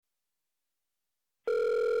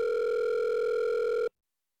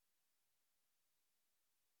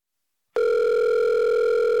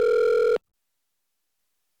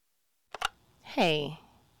Hey,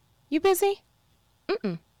 you busy?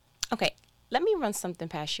 Mm-mm. Okay, let me run something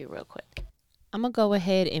past you real quick. I'm going to go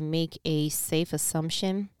ahead and make a safe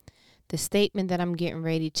assumption. The statement that I'm getting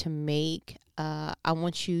ready to make, I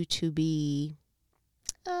want you to be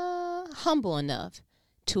humble enough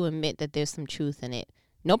to admit that there's some truth in it.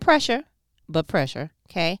 No pressure, but pressure,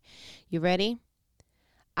 okay? You ready?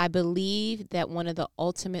 I believe that one of the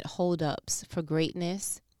ultimate holdups for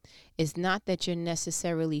greatness is not that you're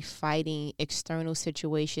necessarily fighting external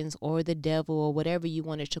situations or the devil or whatever you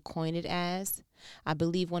wanted to coin it as. I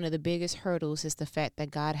believe one of the biggest hurdles is the fact that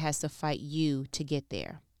God has to fight you to get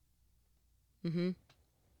there.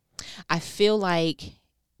 I feel like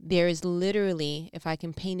there is literally, if I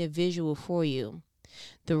can paint a visual for you,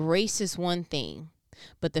 the race is one thing,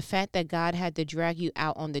 but the fact that God had to drag you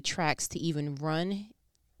out on the tracks to even run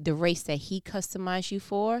the race that he customized you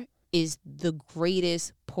for is the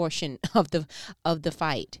greatest portion of the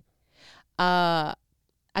fight. I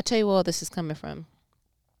tell you where all this is coming from.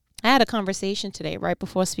 I had a conversation today right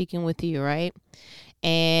before speaking with you, right?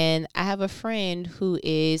 And I have a friend who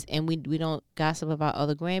is, and we don't gossip about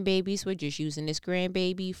other grandbabies. We're just using this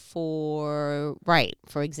grandbaby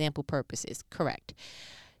for example purposes. Correct.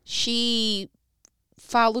 She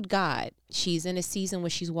followed God. She's in a season where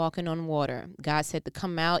she's walking on water. God said to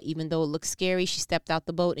come out, even though it looks scary. She stepped out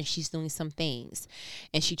the boat and she's doing some things.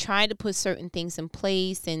 And she tried to put certain things in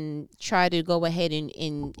place and try to go ahead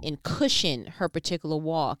and cushion her particular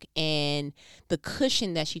walk. And the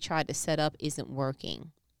cushion that she tried to set up isn't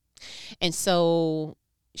working. And so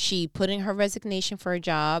she put in her resignation for a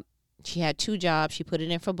job. She had 2 jobs. She put it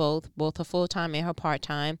in for both her full-time and her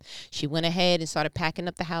part-time. She went ahead and started packing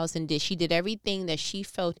up the house and she did everything that she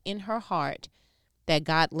felt in her heart that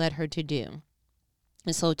God led her to do.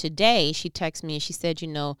 And so today she texted me and she said,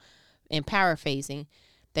 in paraphrasing,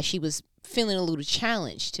 that she was feeling a little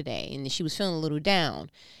challenged today and she was feeling a little down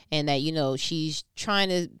and that, she's trying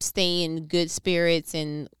to stay in good spirits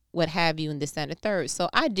and what have you, and this, that, and the third. So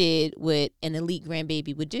I did what an elite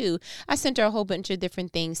grandbaby would do. I sent her a whole bunch of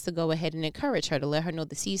different things to go ahead and encourage her, to let her know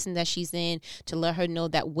the season that she's in, to let her know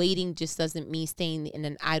that waiting just doesn't mean staying in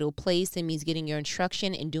an idle place. It means getting your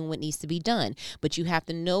instruction and doing what needs to be done. But you have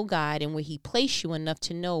to know God and where he placed you enough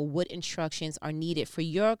to know what instructions are needed for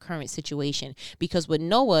your current situation. Because with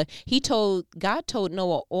Noah, God told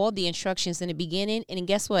Noah all the instructions in the beginning. And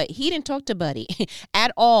guess what? He didn't talk to Buddy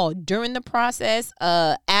at all during the process.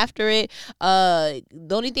 After it, the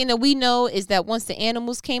only thing that we know is that once the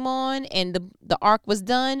animals came on and the ark was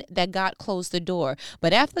done, that God closed the door.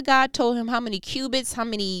 But after God told him how many cubits,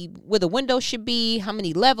 where the window should be, how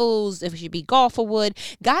many levels, if it should be golf or wood,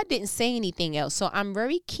 God didn't say anything else. So I'm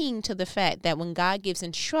very keen to the fact that when God gives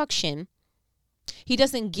instruction, he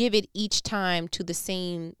doesn't give it each time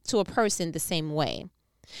to a person the same way.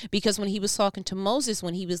 Because when he was talking to Moses,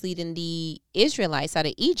 when he was leading the Israelites out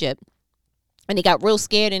of Egypt, and they got real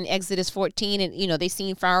scared in Exodus 14 and, they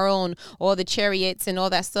seen Pharaoh and all the chariots and all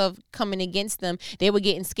that stuff coming against them. They were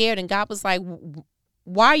getting scared. And God was like,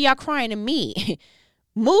 why are y'all crying to me?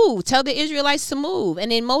 Move. Tell the Israelites to move.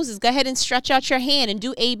 And then Moses, go ahead and stretch out your hand and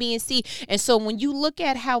do A, B, and C. And so when you look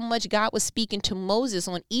at how much God was speaking to Moses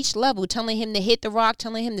on each level, telling him to hit the rock,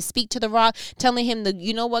 telling him to speak to the rock, telling him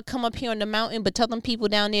to, come up here on the mountain, but tell them people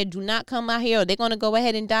down there, do not come out here or they're going to go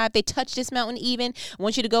ahead and die. If they touch this mountain even, I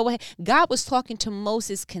want you to go ahead. God was talking to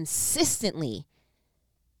Moses consistently,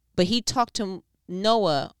 but he talked to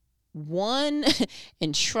Noah one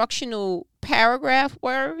instructional paragraph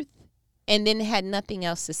worth, and then had nothing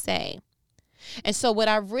else to say. And so what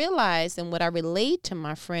I realized and what I relayed to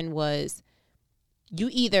my friend was, you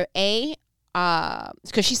either because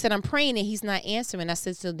she said, I'm praying and he's not answering. I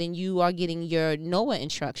said, so then you are getting your Noah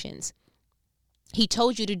instructions. He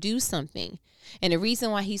told you to do something. And the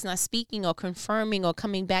reason why he's not speaking or confirming or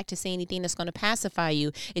coming back to say anything that's going to pacify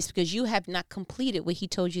you is because you have not completed what he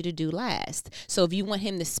told you to do last. So if you want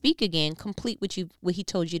him to speak again, complete what he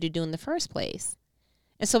told you to do in the first place.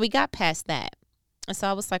 And so we got past that. And so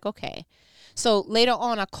I was like, okay. So later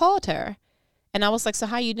on, I called her and I was like, so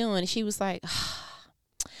how you doing? And she was like,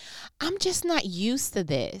 I'm just not used to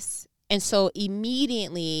this. And so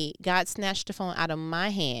immediately God snatched the phone out of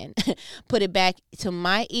my hand, put it back to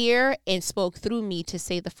my ear and spoke through me to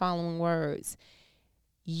say the following words.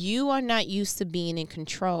 You are not used to being in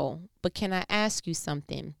control, but can I ask you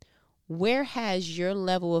something? Where has your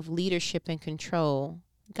level of leadership and control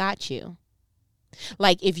got you?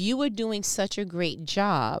 Like, if you were doing such a great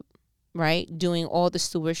job, right? Doing all the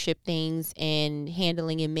stewardship things and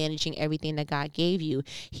handling and managing everything that God gave you,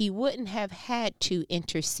 he wouldn't have had to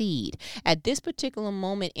intercede. At this particular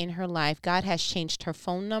moment in her life, God has changed her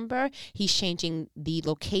phone number. He's changing the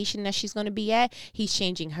location that she's going to be at. He's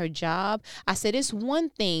changing her job. I said, it's one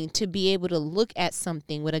thing to be able to look at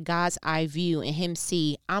something with a God's eye view and him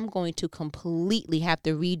see, I'm going to completely have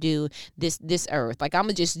to redo this earth. Like, I'm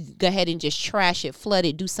going to just go ahead and just trash it, flood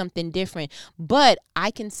it, do something different. But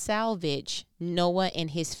I can salvage Noah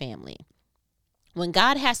and his family. When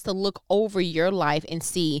God has to look over your life and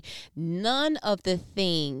see none of the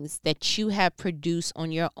things that you have produced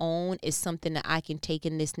on your own is something that I can take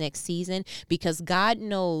in this next season, because God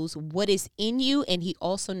knows what is in you and he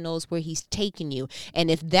also knows where he's taking you.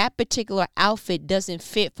 And if that particular outfit doesn't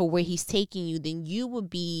fit for where he's taking you, then you will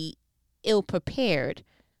be ill prepared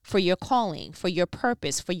for your calling, for your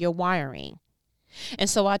purpose, for your wiring. And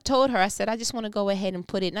so I told her, I said, I just want to go ahead and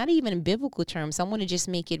put it, not even in biblical terms. I want to just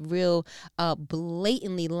make it real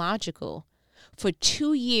blatantly logical. For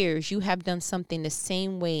 2 years, you have done something the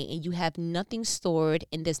same way and you have nothing stored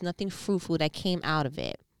and there's nothing fruitful that came out of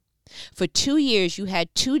it. For 2 years, you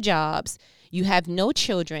had 2 jobs. You have no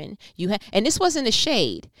children. And this wasn't a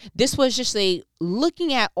shade. This was just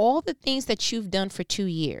looking at all the things that you've done for 2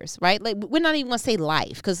 years, right? Like, we're not even going to say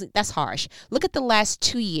life because that's harsh. Look at the last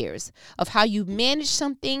 2 years of how you managed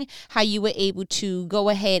something, how you were able to go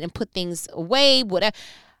ahead and put things away, whatever.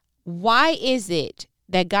 Why is it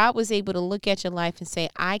that God was able to look at your life and say,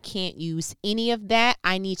 I can't use any of that.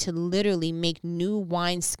 I need to literally make new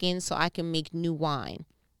wine skins so I can make new wine?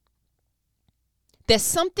 There's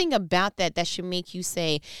something about that should make you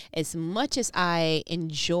say, as much as I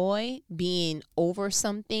enjoy being over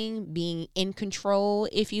something, being in control,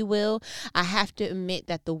 if you will, I have to admit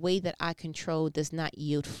that the way that I control does not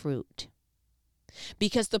yield fruit.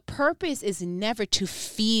 Because the purpose is never to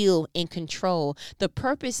feel in control. The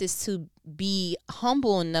purpose is to be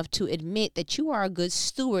humble enough to admit that you are a good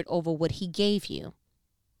steward over what he gave you.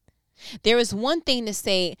 There is one thing to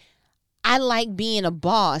say, I like being a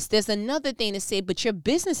boss. There's another thing to say, but your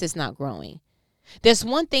business is not growing. There's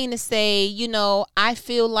one thing to say, I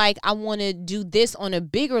feel like I want to do this on a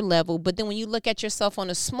bigger level, but then when you look at yourself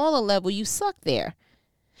on a smaller level, you suck there.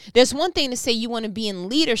 There's one thing to say you want to be in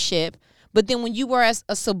leadership, but then when you were as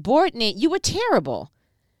a subordinate, you were terrible.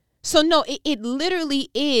 So no, it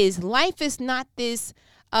literally is. Life is not this,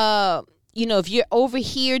 if you're over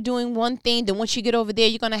here doing one thing, then once you get over there,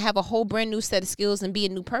 you're going to have a whole brand new set of skills and be a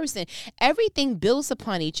new person. Everything builds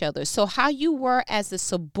upon each other. So how you were as a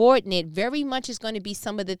subordinate very much is going to be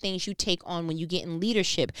some of the things you take on when you get in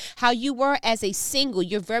leadership. How you were as a single,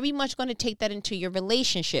 you're very much going to take that into your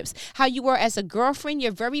relationships. How you were as a girlfriend,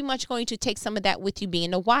 you're very much going to take some of that with you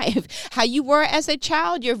being a wife. How you were as a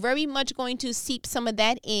child, you're very much going to seep some of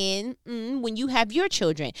that in when you have your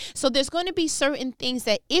children. So there's going to be certain things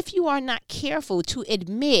that if you are not careful to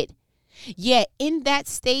admit, in that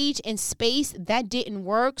stage and space that didn't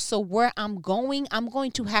work, so where I'm going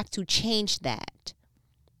to have to change that.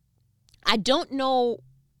 I don't know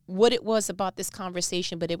what it was about this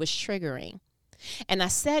conversation, but it was triggering. And I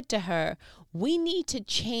said to her, we need to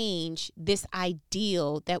change this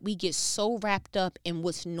ideal that we get so wrapped up in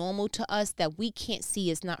what's normal to us that we can't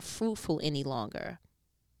see is not fruitful any longer.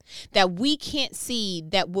 That we can't see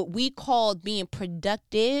that what we called being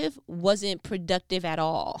productive wasn't productive at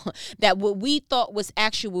all. That what we thought was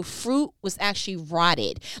actual fruit was actually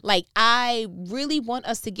rotted. Like, I really want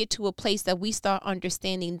us to get to a place that we start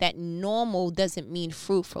understanding that normal doesn't mean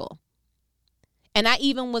fruitful. And I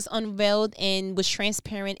even was unveiled and was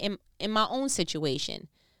transparent in my own situation.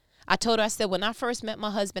 I told her, I said, when I first met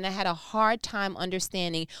my husband, I had a hard time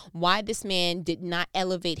understanding why this man did not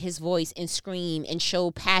elevate his voice and scream and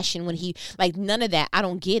show passion when none of that. I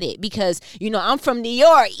don't get it because, I'm from New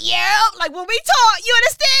York. Yeah. Like, when we talk, you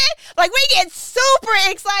understand? Like, we get super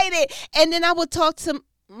excited. And then I would talk to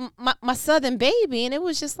my Southern baby, and it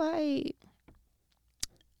was just like,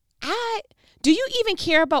 do you even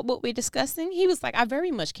care about what we're discussing? He was like, I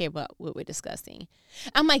very much care about what we're discussing.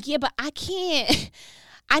 I'm like, yeah, but I can't.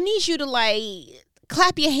 I need you to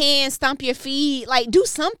clap your hands, stomp your feet, do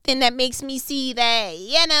something that makes me see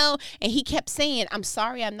that, And he kept saying, I'm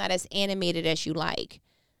sorry I'm not as animated as you like.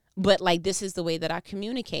 But this is the way that I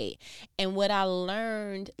communicate. And what I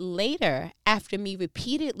learned later after me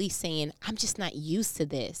repeatedly saying, I'm just not used to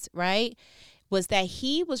this, right? was that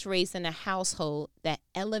he was raised in a household that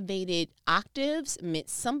elevated octaves meant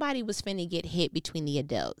somebody was finna get hit between the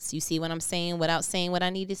adults. You see what I'm saying without saying what I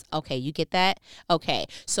need is? Okay, you get that? Okay.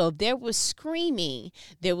 So if there was screaming,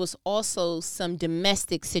 there was also some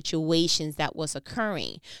domestic situations that was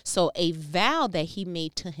occurring. So a vow that he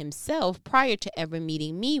made to himself prior to ever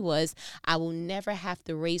meeting me was, I will never have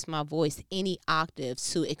to raise my voice any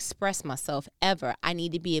octaves to express myself ever. I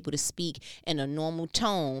need to be able to speak in a normal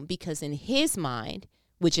tone, because in his mind,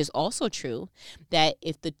 which is also true, that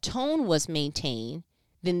if the tone was maintained,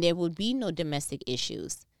 then there would be no domestic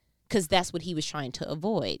issues, because that's what he was trying to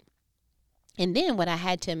avoid. And then what I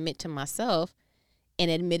had to admit to myself,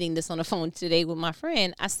 and admitting this on the phone today with my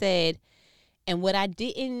friend, I said, and what I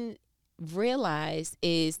didn't realize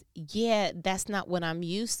is, yeah, that's not what I'm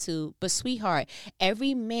used to. But sweetheart,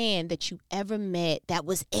 every man that you ever met that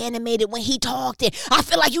was animated when he talked, and I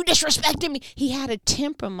feel like you disrespected me, he had a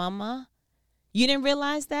temper, mama. You didn't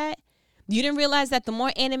realize that? You didn't realize that the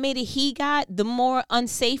more animated he got, the more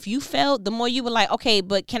unsafe you felt, the more you were like, okay,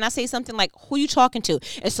 but can I say something? Like, who you talking to?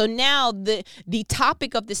 And so now the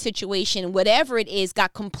topic of the situation, whatever it is,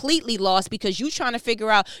 got completely lost, because you trying to figure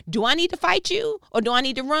out, do I need to fight you or do I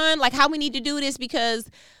need to run? Like, how we need to do this, because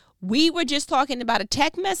we were just talking about a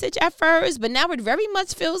text message at first, but now it very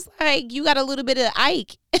much feels like you got a little bit of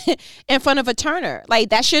Ike in front of a Turner. Like,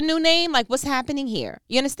 that's your new name? Like, what's happening here?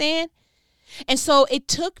 You understand? And so it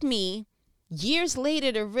took me years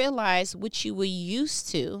later to realize what you were used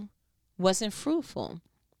to wasn't fruitful.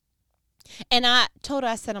 And I told her,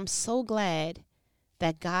 I said, I'm so glad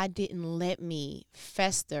that God didn't let me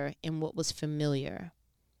fester in what was familiar.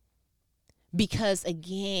 Because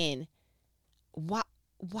again,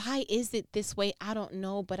 why is it this way? I don't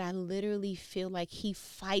know, but I literally feel like he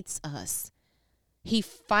fights us. He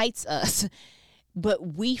fights us,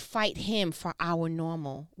 but we fight him for our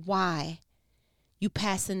normal. Why? You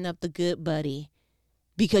passing up the good buddy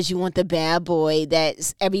because you want the bad boy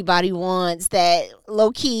that everybody wants, that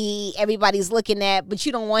low key everybody's looking at, but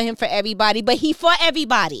you don't want him for everybody, but he for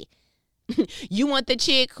everybody. You want the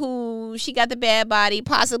chick who she got the bad body,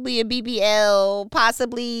 possibly a BBL,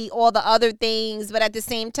 possibly all the other things, but at the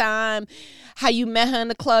same time, how you met her in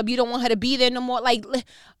the club, you don't want her to be there no more. Like,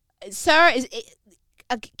 sir, is it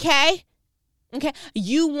okay? Okay,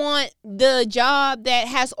 you want the job that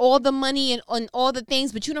has all the money and all the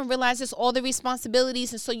things, but you don't realize there's all the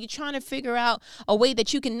responsibilities. And so you're trying to figure out a way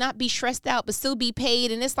that you can not be stressed out, but still be paid.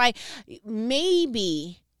 And it's like,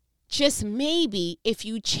 maybe, just maybe, if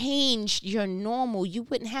you changed your normal, you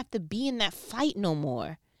wouldn't have to be in that fight no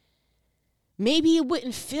more. Maybe it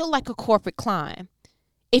wouldn't feel like a corporate climb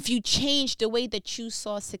if you changed the way that you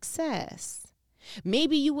saw success.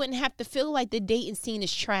 Maybe you wouldn't have to feel like the dating scene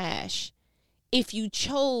is trash if you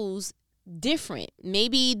chose different.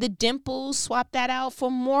 Maybe the dimples, swap that out for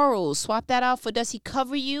morals, swap that out for, does he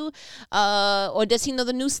cover you, or does he know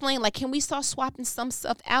the new slang? Like, can we start swapping some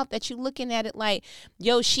stuff out that you're looking at it like,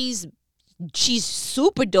 yo, she's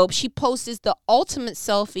super dope. She posts the ultimate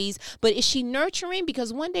selfies, but is she nurturing?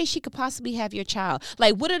 Because one day she could possibly have your child.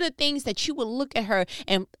 Like, what are the things that you would look at her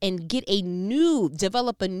and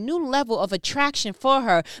develop a new level of attraction for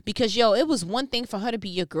her? Because, yo, it was one thing for her to be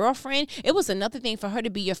your girlfriend. It was another thing for her to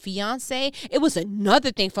be your fiance. It was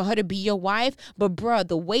another thing for her to be your wife. But, bruh,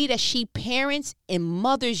 the way that she parents and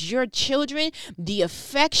mothers your children, the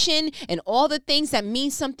affection and all the things that mean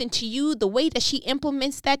something to you, the way that she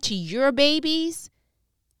implements that to your babies,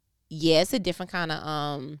 yeah, it's a different kind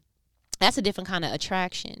of that's a different kind of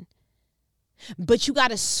attraction. But you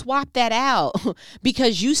got to swap that out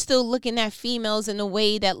because you still looking at females in a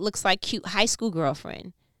way that looks like cute high school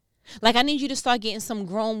girlfriend. Like, I need you to start getting some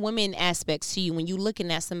grown women aspects to you when you looking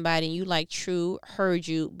at somebody and you like, true, heard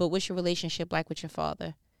you, but what's your relationship like with your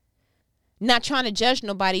father? Not trying to judge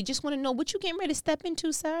nobody, just want to know what you getting ready to step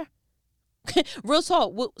into, sir. Real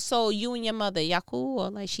talk. So you and your mother, y'all cool? Or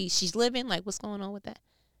like she's living? Like, what's going on with that?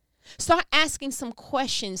 Start asking some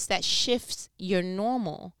questions that shifts your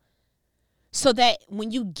normal, so that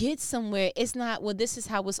when you get somewhere, it's not, well, this is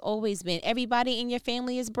how it's always been. Everybody in your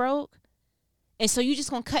family is broke. And so you just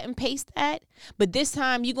going to cut and paste that. But this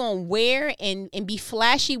time you're going to wear and be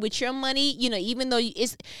flashy with your money, you know, even though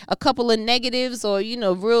it's a couple of negatives or, you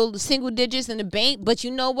know, real single digits in the bank. But you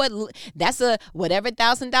know what? That's a whatever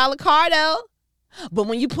 $1,000 car, though. But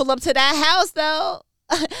when you pull up to that house, though,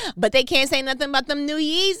 but they can't say nothing about them new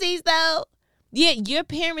Yeezys, though. Yeah, your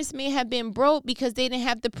parents may have been broke because they didn't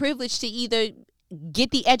have the privilege to either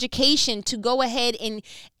get the education to go ahead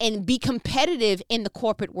and be competitive in the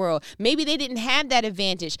corporate world. Maybe they didn't have that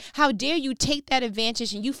advantage. How dare you take that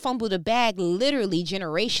advantage and you fumble the bag literally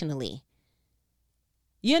generationally?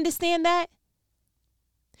 You understand that?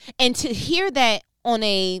 And to hear that on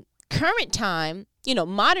a current time,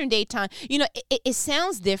 modern day time, it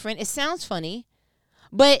sounds different. It sounds funny.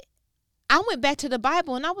 But I went back to the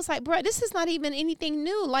Bible and I was like, bro, this is not even anything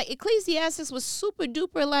new. Like Ecclesiastes was super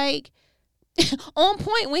duper like on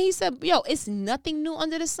point when he said, yo, it's nothing new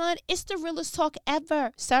under the sun. It's the realest talk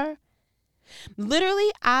ever, sir.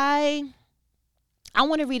 Literally, I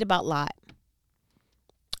want to read about Lot.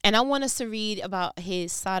 And I want us to read about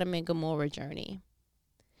his Sodom and Gomorrah journey.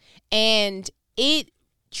 And it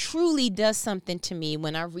truly does something to me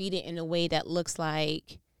when I read it in a way that looks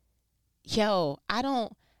like, yo, I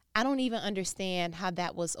don't even understand how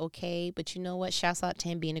that was okay. But you know what? Shouts out to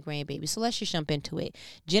him being a grandbaby. So let's just jump into it.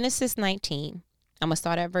 Genesis 19. I'm going to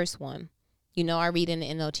start at verse 1. I read in the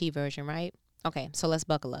NLT version, right? Okay, so let's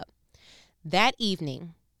buckle up. That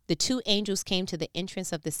evening, the two angels came to the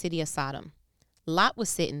entrance of the city of Sodom. Lot was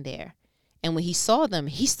sitting there, and when he saw them,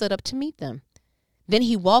 he stood up to meet them. Then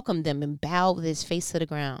he welcomed them and bowed with his face to the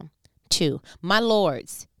ground. 2. My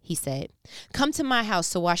lords, he said, come to my house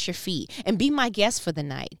to wash your feet and be my guests for the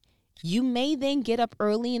night. You may then get up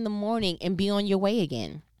early in the morning and be on your way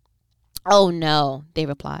again. Oh, no, they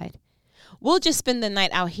replied. We'll just spend the night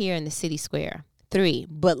out here in the city square. 3.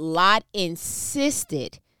 But Lot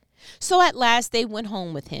insisted. So at last they went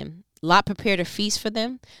home with him. Lot prepared a feast for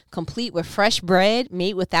them, complete with fresh bread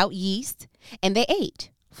made without yeast, and they ate.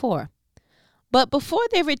 4. But before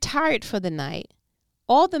they retired for the night,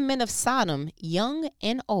 all the men of Sodom, young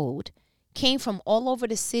and old, came from all over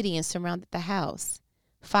the city and surrounded the house.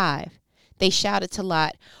 5. They shouted to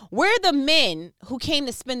Lot, "Where are the men who came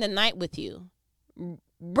to spend the night with you?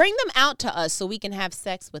 Bring them out to us so we can have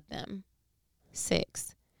sex with them."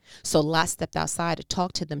 6. So Lot stepped outside to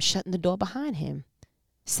talk to them, shutting the door behind him.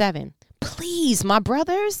 7. Please, my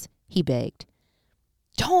brothers, he begged.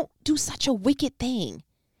 Don't do such a wicked thing.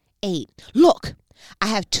 8. Look, I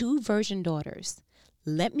have 2 virgin daughters.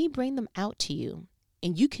 Let me bring them out to you,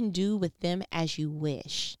 and you can do with them as you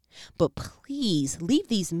wish. But please leave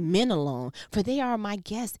these men alone, for they are my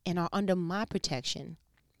guests and are under my protection.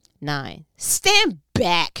 9. Stand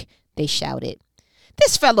back, they shouted.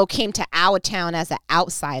 This fellow came to our town as an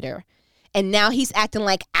outsider, and now he's acting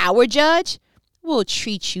like our judge? We'll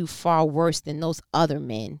treat you far worse than those other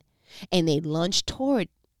men. And they lunged toward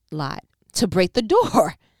Lot to break the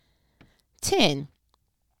door. 10.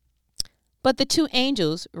 But the 2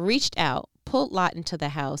 angels reached out, pulled Lot into the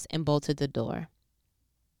house, and bolted the door.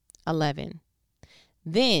 11.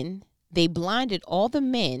 Then they blinded all the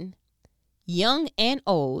men, young and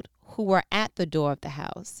old, who were at the door of the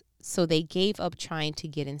house, so they gave up trying to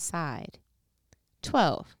get inside.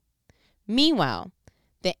 12. Meanwhile,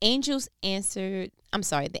 the angels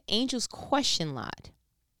questioned Lot.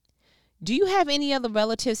 Do you have any other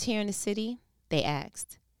relatives here in the city? They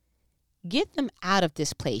asked. Get them out of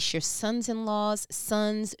this place, your sons-in-laws,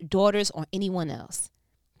 sons, daughters, or anyone else.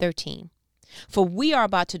 13. For we are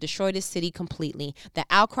about to destroy this city completely. The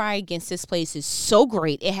outcry against this place is so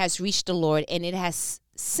great, it has reached the Lord, and it has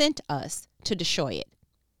sent us to destroy it.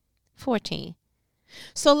 14.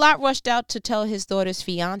 So Lot rushed out to tell his daughter's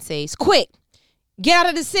fiancés, quick, get out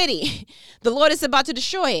of the city. The Lord is about to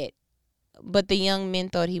destroy it. But the young men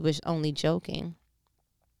thought he was only joking.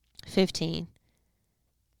 15.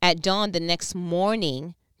 At dawn the next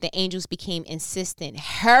morning, the angels became insistent.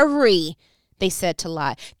 Hurry, they said to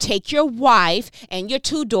Lot. Take your wife and your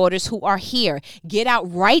 2 daughters who are here. Get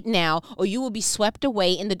out right now, or you will be swept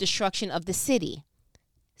away in the destruction of the city.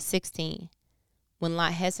 16. When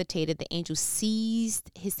Lot hesitated, the angel seized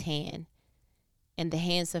his hand and the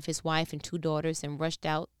hands of his wife and 2 daughters and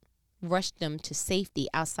rushed them to safety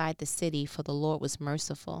outside the city, for the Lord was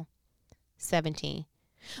merciful. 17.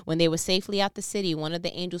 When they were safely out the city, one of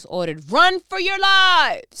the angels ordered, run for your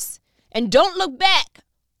lives and don't look back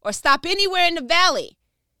or stop anywhere in the valley.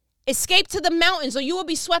 Escape to the mountains or you will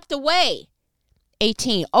be swept away.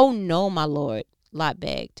 18. Oh no, my Lord, Lot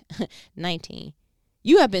begged. 19.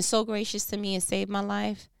 You have been so gracious to me and saved my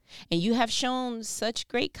life, and you have shown such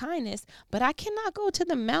great kindness, but I cannot go to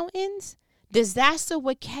the mountains. Disaster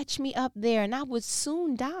would catch me up there and I would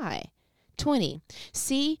soon die. 20.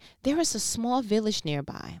 See, there is a small village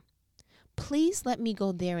nearby. Please let me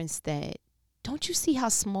go there instead. Don't you see how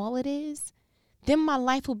small it is? Then my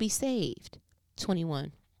life will be saved.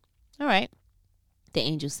 21. All right, the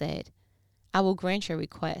angel said, I will grant your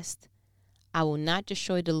request. I will not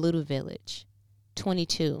destroy the little village.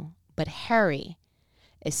 22. But hurry,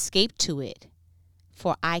 escape to it,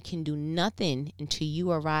 for I can do nothing until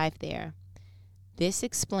you arrive there. This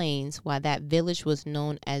explains why that village was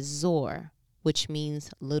known as Zor, which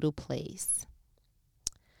means little place.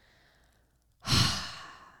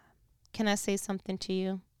 Can I say something to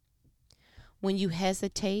you? when you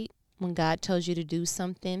hesitate, when God tells you to do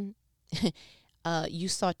something, you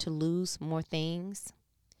start to lose more things.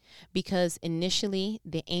 Because initially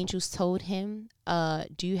the angels told him,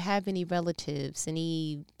 do you have any relatives,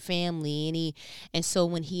 any family, and so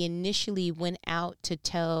when he initially went out to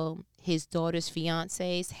tell his daughter's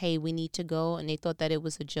fiancés, hey, we need to go, and they thought that it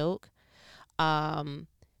was a joke,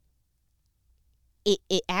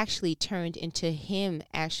 it actually turned into him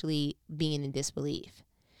actually being in disbelief.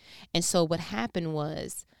 And so what happened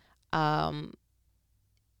was,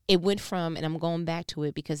 it went from, and I'm going back to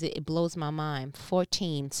it because it blows my mind,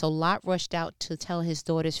 14. So Lot rushed out to tell his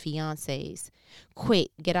daughter's fiancés, quick,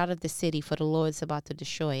 get out of the city, for the Lord's about to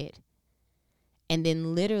destroy it. And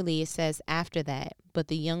then literally it says after that, but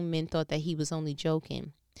the young men thought that he was only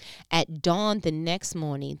joking. At dawn the next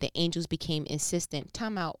morning, the angels became insistent.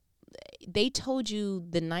 Time out. They told you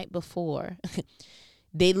the night before.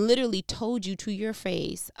 They literally told you to your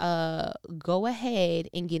face, go ahead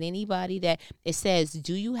and get anybody that it says,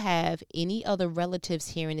 do you have any other relatives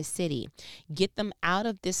here in the city? Get them out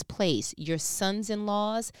of this place, your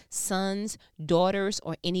sons-in-laws, sons, daughters,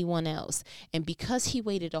 or anyone else. And because he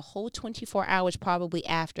waited a whole 24 hours probably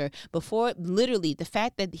after, before literally the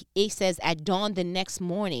fact that it says at dawn the next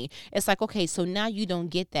morning, it's like, okay, so now you don't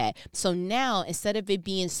get that. So now instead of it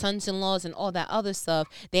being sons-in-laws and all that other stuff,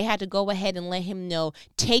 they had to go ahead and let him know,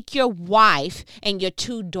 take your wife and your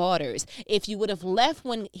 2 daughters. If you would have left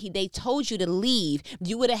when they told you to leave,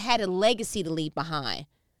 you would have had a legacy to leave behind.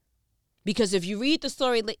 Because if you read the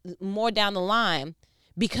story more down the line,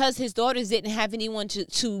 because his daughters didn't have anyone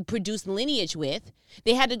to produce lineage with,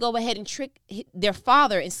 they had to go ahead and trick their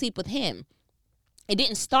father and sleep with him. It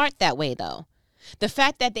didn't start that way, though. The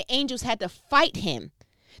fact that the angels had to fight him,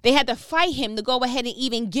 they had to fight him to go ahead and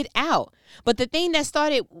even get out. But the thing that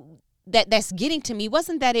started that's getting to me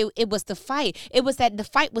wasn't that it was the fight. It was that the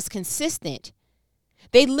fight was consistent.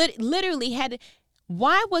 They literally had.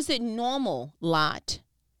 Why was it normal, Lot,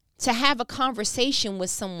 to have a conversation with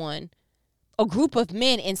someone, a group of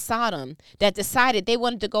men in Sodom that decided they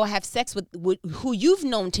wanted to go have sex with who you've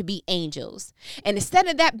known to be angels? And instead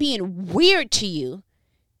of that being weird to you,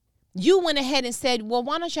 you went ahead and said, well,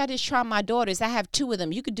 why don't y'all just try my daughters? I have 2 of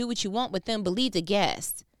them. You could do what you want with them, but leave the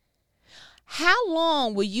guest. How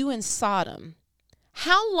long were you in Sodom?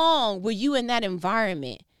 How long were you in that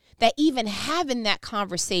environment that even having that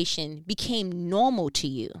conversation became normal to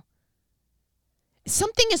you?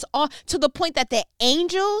 Something is off to the point that the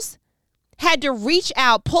angels had to reach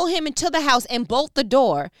out, pull him into the house and bolt the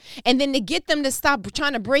door. And then to get them to stop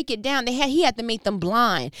trying to break it down, he had to make them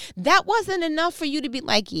blind. That wasn't enough for you to be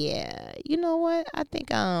like, yeah, you know what? I think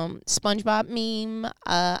SpongeBob meme,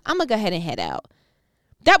 I'm going to go ahead and head out.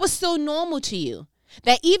 That was so normal to you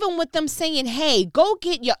that even with them saying, hey, go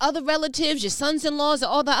get your other relatives, your sons-in-laws,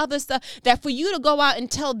 and all the other stuff, that for you to go out and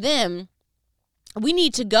tell them, we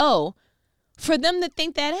need to go, for them to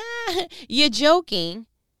think that, you're joking.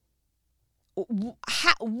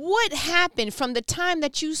 What happened from the time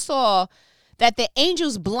that you saw that the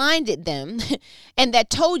angels blinded them and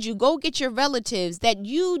that told you, go get your relatives, that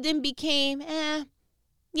you then became,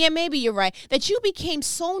 yeah, maybe you're right, that you became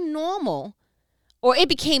so normal, or it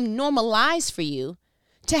became normalized for you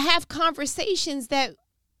to have conversations that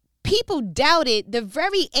people doubted the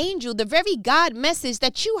very angel, the very God message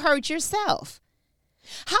that you heard yourself?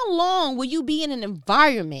 How long will you be in an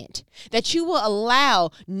environment that you will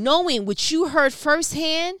allow knowing what you heard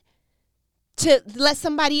firsthand to let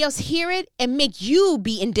somebody else hear it and make you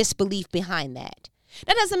be in disbelief behind that?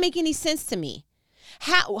 That doesn't make any sense to me.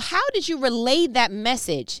 How did you relay that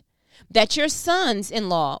message that your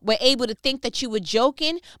sons-in-law were able to think that you were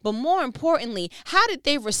joking? But more importantly, how did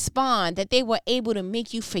they respond that they were able to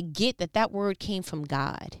make you forget that that word came from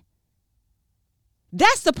God?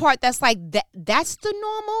 That's the part that's like, that's the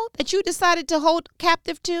normal that you decided to hold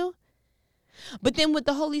captive to. But then what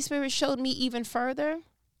the Holy Spirit showed me even further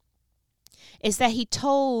is that he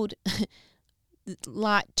told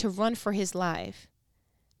Lot to run for his life,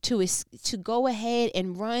 to go ahead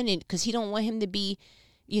and run, and because he don't want him to be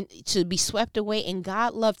swept away. And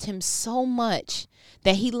God loved him so much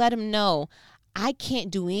that he let him know, I can't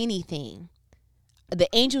do anything. The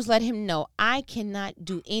angels let him know, I cannot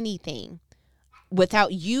do anything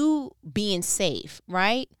without you being safe,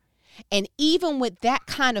 right? And even with that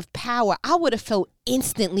kind of power, I would have felt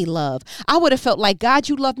instantly love. I would have felt like, God,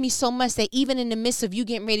 you love me so much that even in the midst of you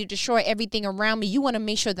getting ready to destroy everything around me, you want to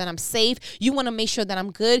make sure that I'm safe. You want to make sure that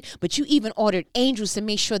I'm good. But you even ordered angels to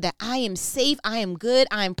make sure that I am safe, I am good,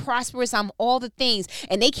 I am prosperous, I'm all the things.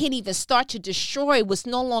 And they can't even start to destroy what's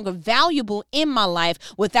no longer valuable in my life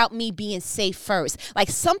without me being safe first. Like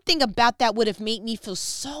something about that would have made me feel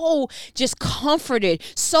so just comforted,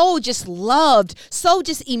 so just loved, so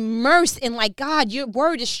just immersed in like, God, your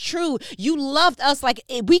word is true. You loved us like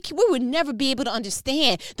we would never be able to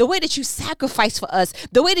understand the way that you sacrifice for us,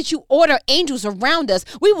 the way that you order angels around us.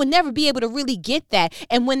 We would never be able to really get that.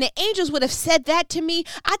 And when the angels would have said that to me,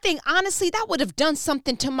 I think honestly that would have done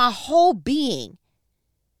something to my whole being.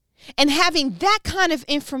 And having that kind of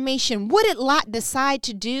information, what did Lot decide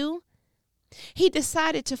to do? He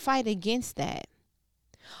decided to fight against that.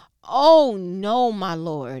 Oh no, my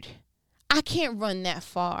Lord, I can't run that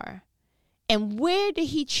far. And where did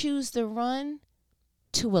he choose to run?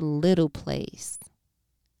 To a little place.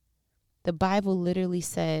 The Bible literally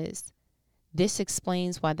says, this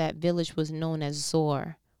explains why that village was known as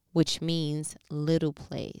Zor, which means little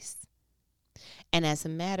place. And as a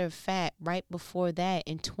matter of fact, right before that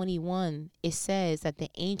in 21, it says that the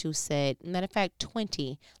angel said, matter of fact,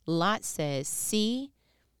 20, Lot says, see,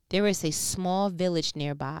 there is a small village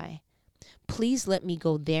nearby. Please let me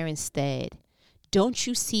go there instead. Don't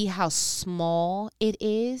you see how small it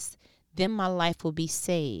is? Then my life will be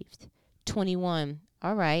saved. 21.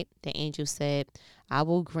 All right, the angel said, I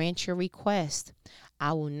will grant your request.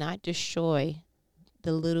 I will not destroy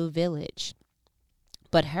the little village.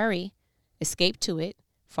 But hurry, escape to it,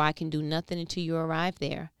 for I can do nothing until you arrive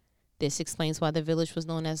there. This explains why the village was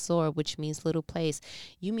known as Zor, which means little place.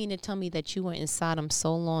 You mean to tell me that you were in Sodom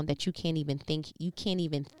so long that you can't even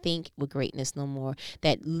think with greatness no more?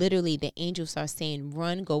 That literally the angels are saying,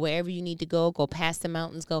 run, go wherever you need to go past the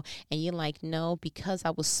mountains, go. And you're like, no, because I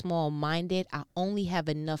was small-minded, I only have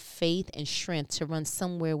enough faith and strength to run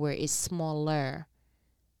somewhere where it's smaller.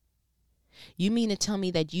 You mean to tell me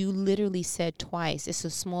that you literally said twice, it's a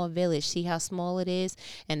small village. See how small it is?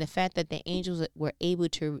 And the fact that the angels were able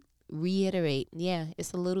to reiterate, yeah,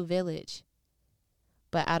 it's a little village.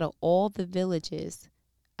 But out of all the villages,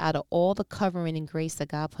 out of all the covering and grace that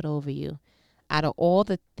God put over you, out of all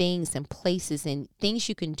the things and places and things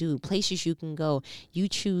you can do, places you can go, you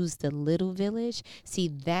choose the little village. See,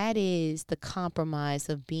 that is the compromise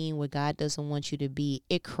of being where God doesn't want you to be.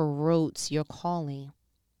 It corrodes your calling.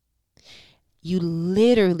 You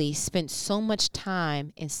literally spent so much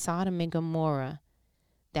time in Sodom and Gomorrah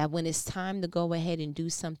that when it's time to go ahead and do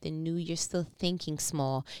something new, you're still thinking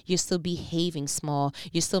small. You're still behaving small.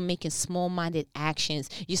 You're still making small-minded actions.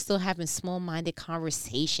 You're still having small-minded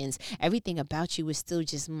conversations. Everything about you is still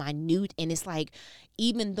just minute. And it's like,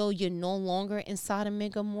 even though you're no longer in Sodom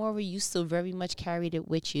and Gomorrah, you still very much carried it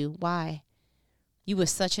with you. Why? You were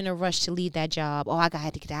such in a rush to leave that job. Oh, I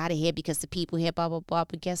got to get out of here because the people here, blah, blah, blah.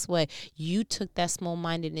 But guess what? You took that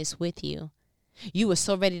small-mindedness with you. You were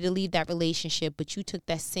so ready to leave that relationship, but you took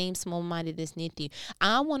that same small-mindedness with you.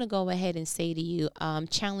 I want to go ahead and say to you,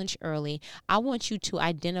 challenge early. I want you to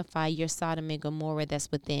identify your Sodom and Gomorrah that's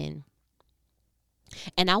within.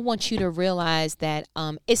 And I want you to realize that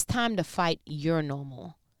it's time to fight your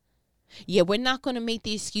normal. Yeah, we're not going to make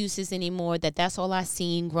the excuses anymore that that's all I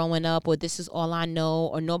seen growing up, or this is all I know,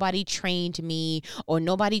 or nobody trained me, or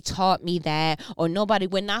nobody taught me that, or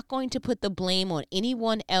we're not going to put the blame on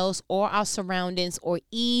anyone else or our surroundings or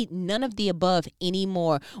none of the above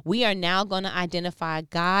anymore. We are now going to identify,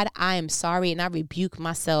 God, I am sorry, and I rebuke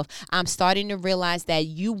myself. I'm starting to realize that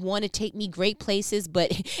you want to take me great places,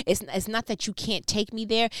 but it's not that you can't take me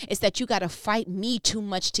there. It's that you got to fight me too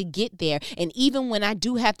much to get there. And even when I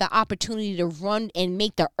do have the opportunity to run and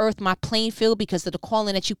make the earth my playing field because of the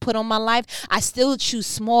calling that you put on my life, I still choose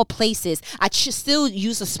small places. I still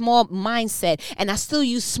use a small mindset, and I still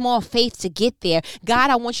use small faith to get there. God,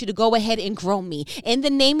 I want you to go ahead and grow me. In the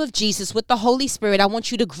name of Jesus, with the Holy Spirit, I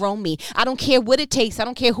want you to grow me. I don't care what it takes. I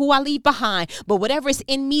don't care who I leave behind, but whatever is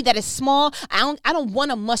in me that is small, I don't want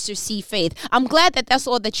a mustard seed faith. I'm glad that that's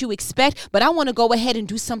all that you expect, but I want to go ahead and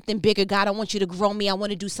do something bigger. God, I want you to grow me. I want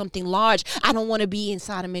to do something large. I don't want to be in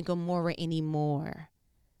Sodom and Gomorrah anymore.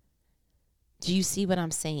 Do you see what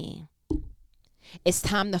I'm saying? It's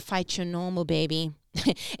time to fight your normal, baby.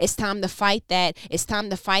 It's time to fight that. It's time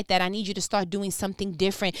to fight that. I need you to start doing something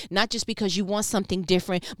different, not just because you want something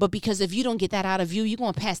different, but because if you don't get that out of you, you're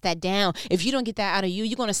going to pass that down. If you don't get that out of you,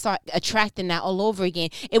 you're going to start attracting that all over again.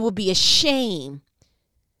 It will be a shame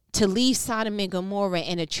to leave Sodom and Gomorrah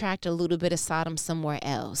and attract a little bit of Sodom somewhere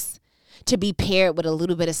else. to be paired with a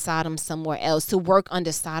little bit of Sodom somewhere else, to work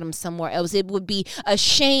under Sodom somewhere else. It would be a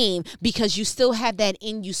shame because you still have that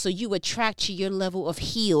in you. So you attract to your level of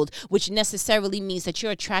healed, which necessarily means that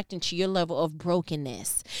you're attracting to your level of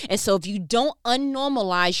brokenness. And so if you don't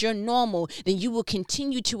unnormalize your normal, then you will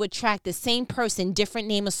continue to attract the same person, different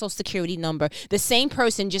name of social security number, the same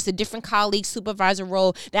person, just a different colleague, supervisor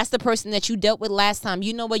role. That's the person that you dealt with last time.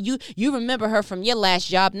 You know what? You remember her from your last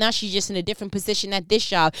job. Now she's just in a different position at this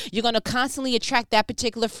job. You're going to constantly attract that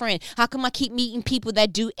particular friend. How come I keep meeting people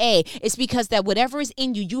that do A? It's because that whatever is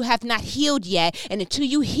in you, you have not healed yet. And until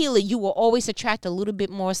you heal it, you will always attract a little bit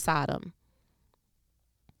more Sodom.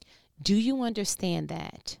 Do you understand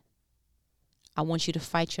that? I want you to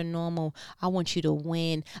fight your normal. I want you to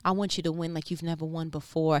win. I want you to win like you've never won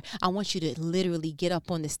before. I want you to literally get up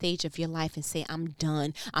on the stage of your life and say, I'm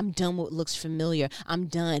done. I'm done with what looks familiar. I'm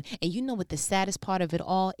done. And you know what the saddest part of it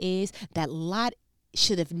all is? That Lot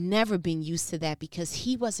should have never been used to that because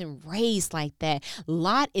he wasn't raised like that.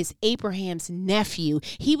 Lot is Abraham's nephew.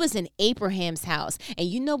 He was in Abraham's house. And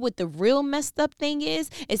you know what the real messed up thing is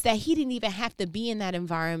that he didn't even have to be in that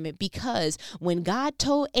environment, because when God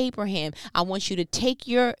told Abraham, I want you to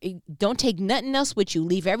don't take nothing else with you.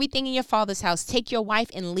 Leave everything in your father's house. Take your wife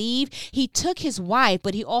and leave. He took his wife,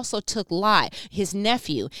 but he also took Lot, his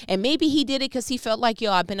nephew. And maybe he did it because he felt like,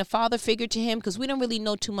 I've been a father figure to him, because we don't really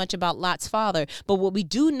know too much about Lot's father. But what we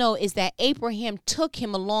do know is that Abraham took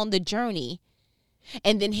him along the journey,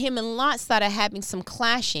 and then him and Lot started having some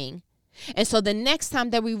clashing. And so the next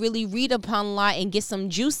time that we really read upon Lot and get some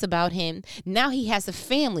juice about him, now he has a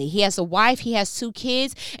family. He has a wife. He has 2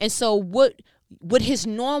 kids. And so what his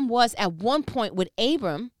norm was at one point with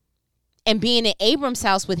Abram and being in Abram's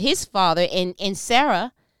house with his father and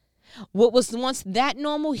Sarah, what was once that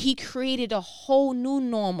normal, he created a whole new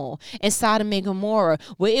normal in Sodom and Gomorrah,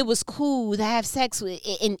 where it was cool to have sex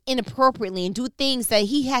inappropriately and do things that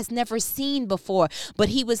he has never seen before. But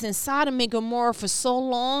he was in Sodom and Gomorrah for so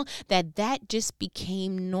long that just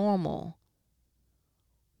became normal.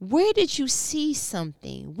 Where did you see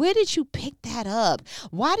something? Where did you pick that up?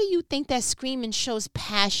 Why do you think that screaming shows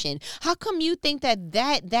passion? How come you think that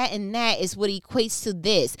and that is what equates to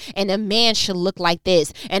this? And a man should look like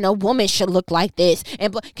this, and a woman should look like this.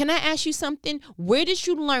 And can I ask you something? Where did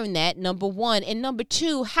you learn that? Number one. And number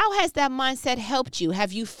two, how has that mindset helped you?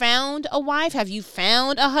 Have you found a wife? Have you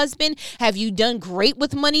found a husband? Have you done great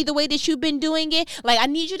with money the way that you've been doing it? Like, I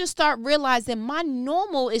need you to start realizing my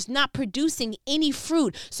normal is not producing any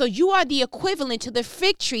fruit. So you are the equivalent to the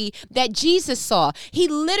fig tree that Jesus saw. He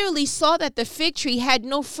literally saw that the fig tree had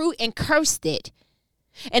no fruit and cursed it.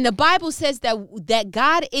 And the Bible says that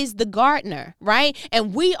God is the gardener, right?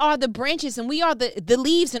 And we are the branches, and we are the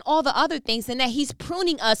leaves and all the other things, and that he's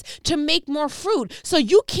pruning us to make more fruit. So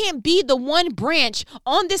you can't be the one branch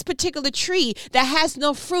on this particular tree that has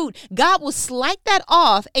no fruit. God will slice that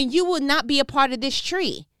off, and you will not be a part of this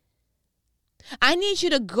tree. I need you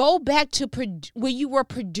to go back to where you were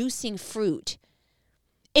producing fruit.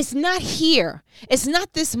 It's not here. It's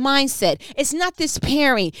not this mindset. It's not this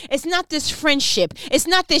pairing. It's not this friendship. It's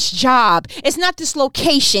not this job. It's not this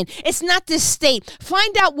location. It's not this state.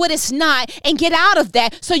 Find out what it's not and get out of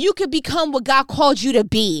that so you can become what God called you to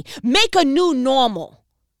be. Make a new normal.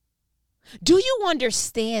 Do you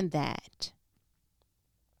understand that?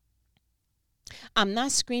 I'm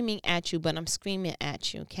not screaming at you, but I'm screaming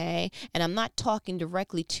at you, okay? And I'm not talking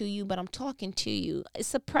directly to you, but I'm talking to you.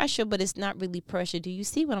 It's a pressure, but it's not really pressure. Do you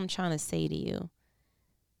see what I'm trying to say to you?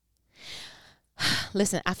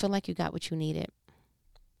 Listen, I feel like you got what you needed,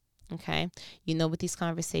 okay? You know what these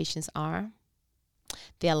conversations are.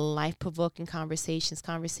 They're life-provoking conversations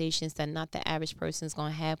that not the average person is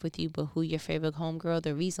going to have with you, but who your favorite homegirl.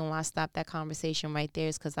 The reason why I stopped that conversation right there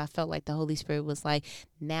is because I felt like the Holy Spirit was like,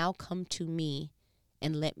 now come to me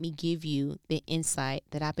and let me give you the insight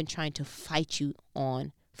that I've been trying to fight you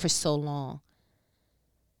on for so long.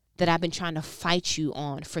 And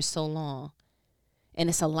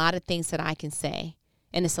it's a lot of things that I can say.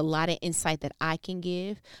 And it's a lot of insight that I can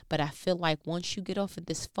give. But I feel like once you get off of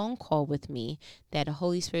this phone call with me, that the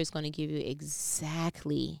Holy Spirit is going to give you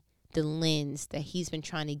exactly the lens that he's been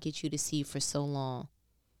trying to get you to see for so long.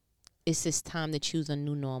 It's just time to choose a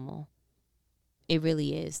new normal. It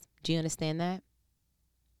really is. Do you understand that?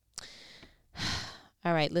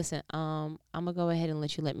 All right, listen, I'm going to go ahead and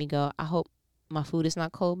let me go. I hope my food is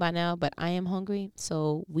not cold by now, but I am hungry.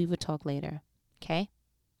 So we will talk later. Okay?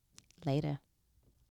 Later.